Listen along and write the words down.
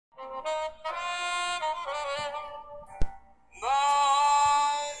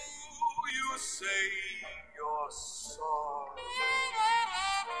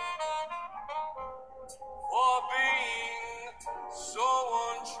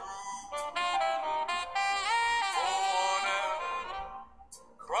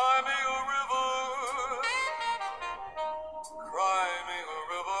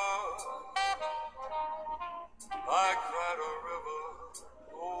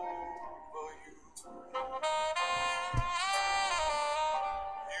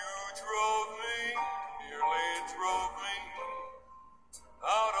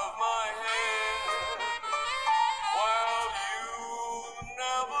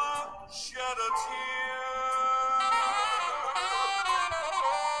shed a tear.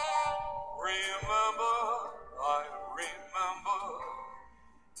 Remember, I remember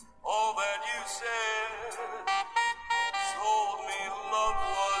all that you said. Told me love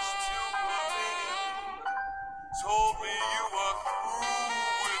was too clean. Told me you were through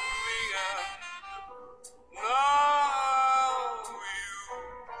with me, and now you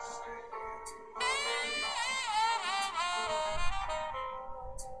say,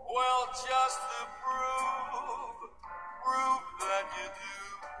 well, just to prove that you do.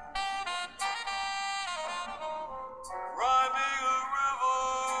 Cry me a river,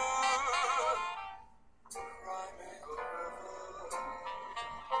 cry me a river.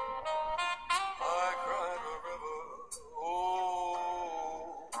 I cried a river,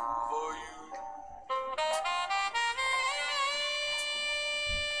 oh, for you.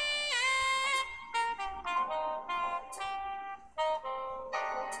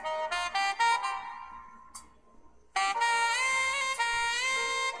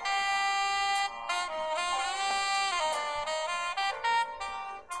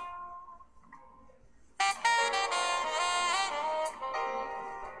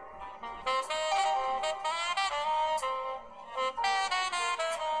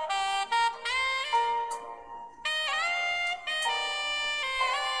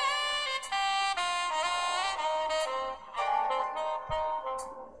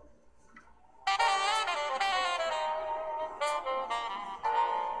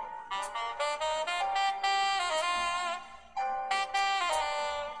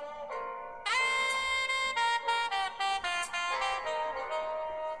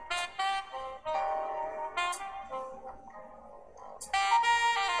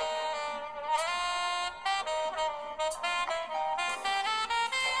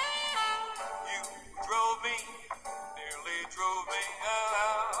 Nearly drove me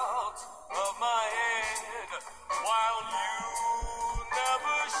out of my head, while you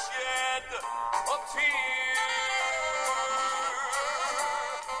never shed a tear.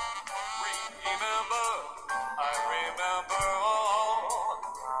 Remember, I remember all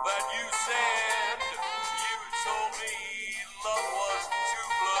that you